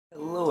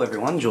Hello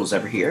everyone,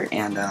 joelzaper here,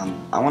 and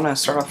I want to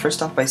start off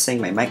first off by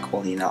saying my mic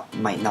quality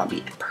might not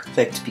be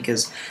perfect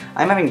because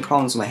I'm having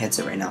problems with my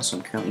headset right now, so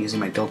I'm currently using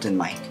my built-in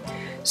mic.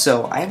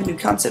 So I have a new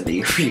concept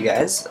video for you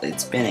guys.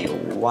 It's been a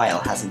while,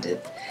 hasn't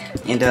it?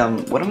 And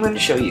what I'm going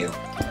to show you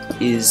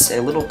is a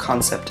little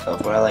concept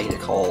of what I like to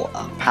call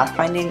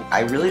pathfinding. I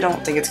really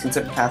don't think it's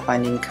considered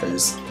pathfinding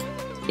because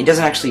it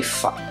doesn't actually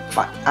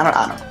I don't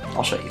know.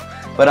 I'll show you.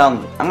 But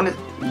I'm gonna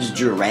just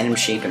do a random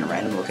shape in a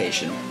random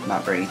location,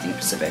 not for anything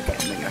specific,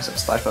 and make myself a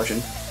splash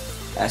potion.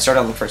 And I start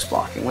on the first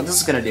block, and what this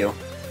is gonna do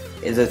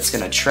is it's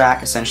gonna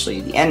track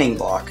essentially the ending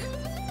block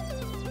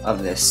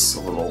of this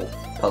little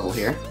puzzle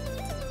here,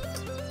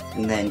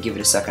 and then give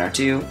it a second or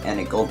two, and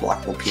a gold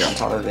block will appear on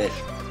top of it,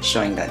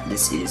 showing that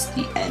this is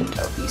the end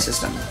of the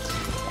system.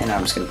 And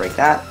I'm just gonna break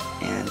that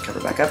and cover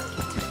it back up,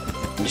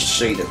 and just to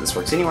show you that this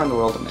works anywhere in the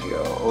world. I'm gonna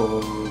go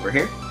over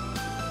here.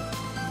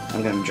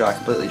 I'm going to draw a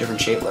completely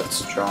different shape.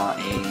 Let's draw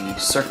a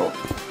circle.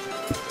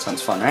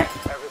 Sounds fun, right?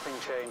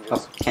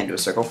 Oh, can't do a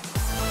circle.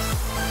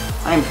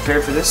 I am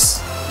prepared for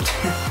this.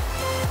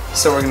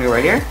 So we're going to go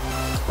right here.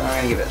 I'm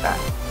going to give it that.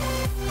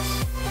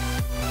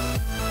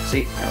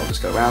 See, and we'll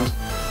just go around.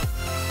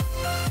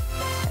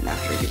 And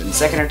after giving a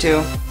second or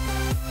two,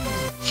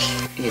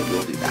 it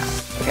will do that.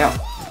 There we go.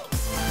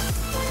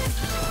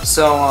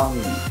 So,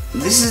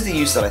 this is the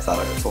use that I thought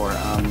of it for.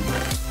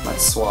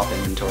 Let's swap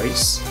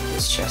inventories.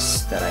 This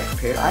chest that I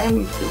prepared. I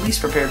am at least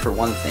prepared for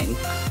one thing,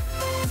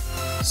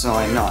 so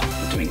I'm not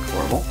doing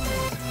horrible.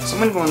 So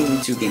I'm going to go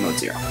into game mode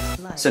 0.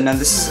 So now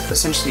this is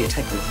essentially a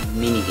type of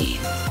mini-game,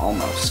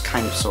 almost,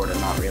 kind of, sort of,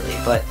 not really,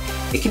 but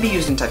it can be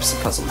used in types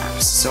of puzzle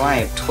maps. So I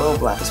have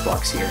 12 lapis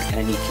blocks here, and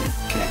I need to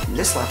connect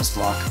this lapis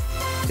block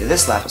to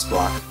this lapis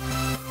block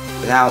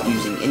without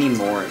using any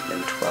more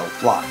than 12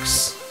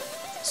 blocks.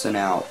 So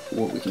now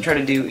what we can try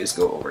to do is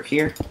go over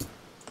here.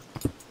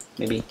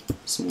 Maybe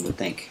someone would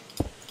think.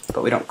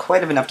 But we don't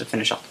quite have enough to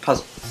finish off the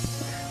puzzle.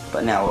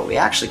 But now what we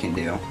actually can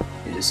do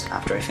is,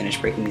 after I finish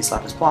breaking these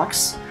lapis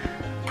blocks,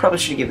 probably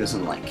should give this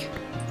one like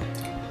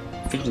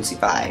efficiency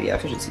 5. Yeah,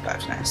 efficiency 5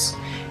 is nice.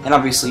 And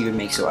obviously you would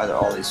make so either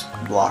all these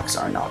blocks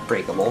are not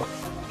breakable.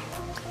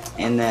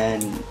 And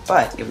then,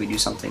 but if we do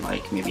something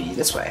like maybe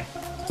this way.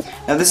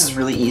 Now this is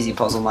really easy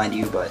puzzle, mind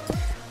you, but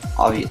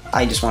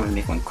I just wanted to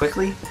make one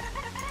quickly,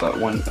 but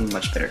one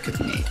much better could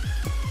be made.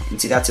 And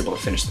see, that's able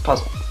to finish the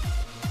puzzle.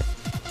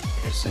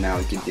 So now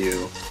we can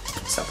do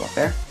step block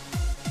there.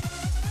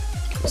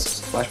 This is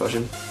a flash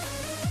potion.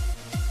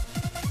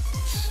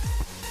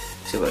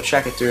 So we'll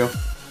track it through.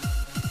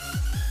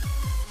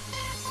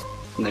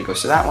 And then it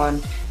goes to that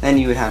one. Then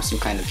you would have some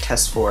kind of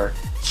test for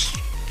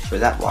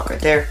that block right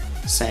there,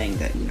 saying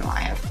that, you know, I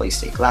have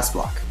placed a glass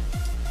block.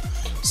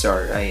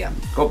 Sorry, a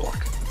gold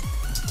block.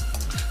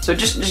 So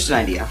just an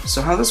idea.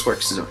 So how this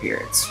works is over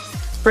here. It's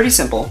pretty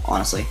simple,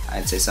 honestly.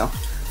 I'd say so.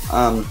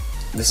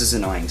 This is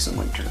annoying, so I'm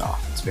going to turn it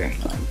off. It's very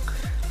annoying.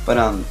 But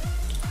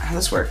how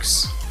this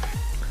works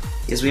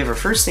is we have our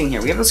first thing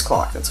here. We have this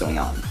clock that's going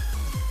on,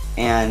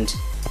 and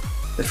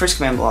the first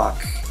command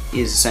block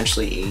is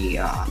essentially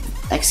a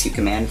execute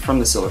command from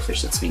the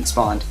silverfish that's being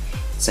spawned,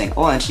 saying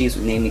all entities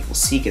with name equals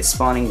seek is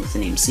spawning with the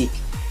name seek.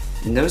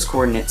 And those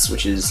coordinates,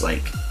 which is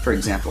like, for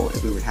example,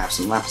 if we would have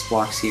some lapis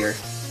blocks here,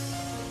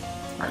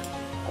 or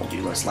I'll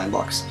do less line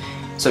blocks.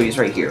 So he's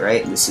right here,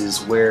 right? This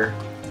is where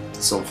the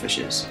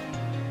silverfish is.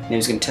 And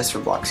he's going to test for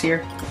blocks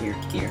here, here,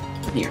 here,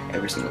 and here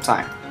every single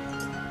time.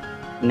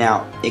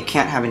 Now, it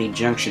can't have any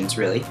junctions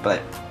really,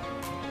 but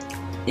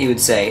it would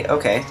say,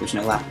 okay, there's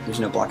no block here, there's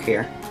no block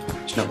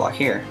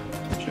here,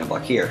 there's no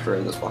block here for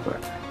those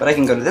blocks. But I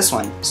can go to this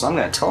one, so I'm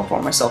going to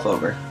teleport myself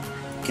over,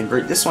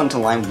 convert this one to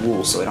lime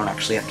wool, so I don't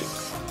actually have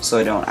to, so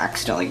I don't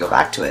accidentally go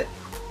back to it,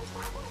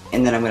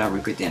 and then I'm going to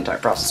repeat the entire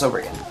process over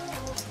again.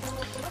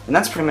 And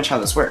that's pretty much how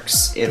this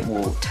works. It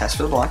will test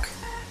for the block.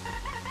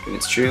 If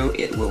it's true,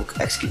 it will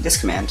execute this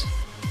command,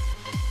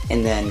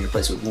 and then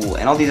replace it with wool.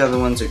 And all these other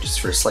ones are just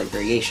for slight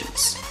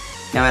variations.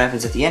 Now what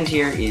happens at the end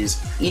here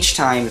is each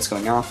time it's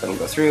going off, it'll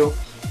go through,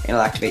 and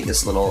it'll activate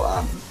this little,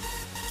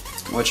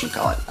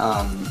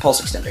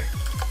 pulse extender.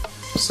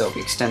 So if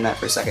we extend that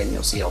for a second,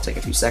 you'll see it'll take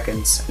a few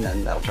seconds, and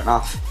then that'll turn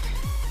off.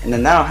 And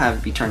then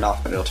that'll be turned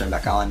off, but it'll turn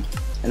back on.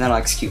 And that'll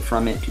execute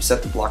from it to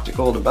set the block to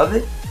gold above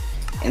it,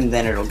 and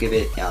then it'll give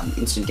it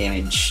instant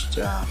damage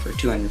for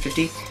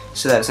 250,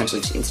 so that essentially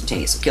just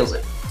instantaneously kills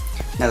it.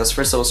 Now this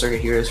first little circuit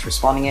here is for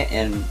spawning it,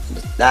 and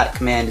that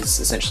command is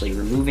essentially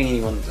removing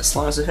anyone with a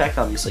slowness effect.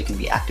 Obviously it can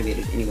be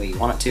activated any way you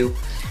want it to.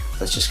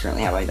 That's just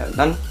currently how I got it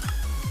done.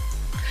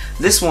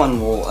 This one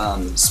will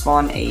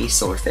spawn a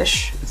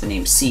silverfish with the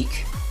name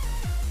Seek,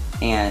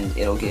 and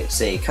it'll get,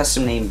 say,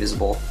 custom name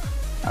visible,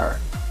 or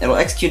it'll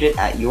execute it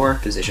at your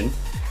position.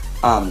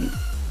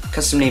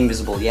 Custom name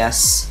visible,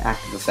 yes.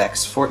 Active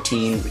effects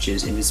 14, which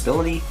is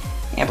invisibility.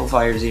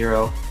 Amplifier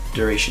 0,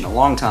 duration a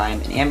long time.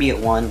 And ambient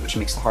 1, which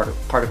makes the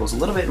particles a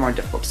little bit more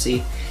difficult to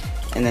see.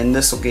 And then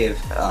this will give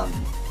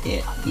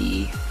it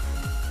the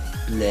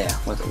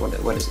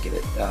what does it give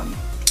it?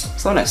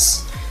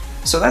 Slowness.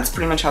 So that's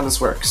pretty much how this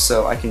works.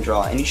 So I can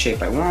draw any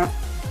shape I want.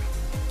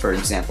 For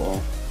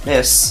example,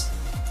 this.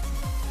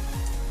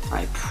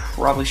 I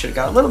probably should have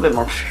got a little bit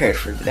more prepared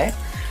for today.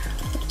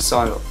 So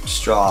I'll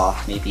just draw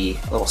maybe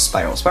a little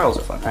spiral. Spirals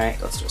are fun, right?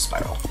 Let's do a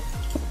spiral.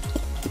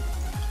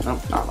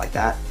 Nope, not like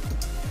that.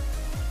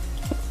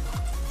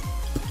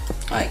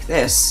 Like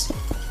this.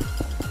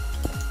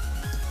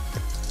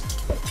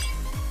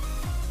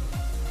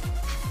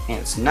 And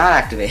it's not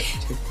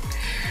activated.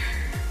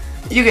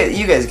 You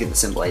guys get the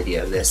simple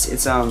idea of this.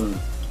 It's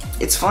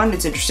fun,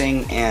 it's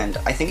interesting, and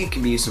I think it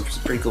can be used in a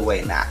pretty cool way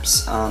in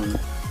maps.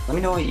 Let me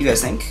know what you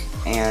guys think,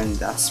 and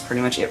that's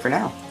pretty much it for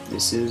now.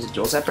 This is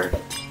joelzaper,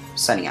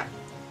 signing out.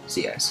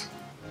 See you guys.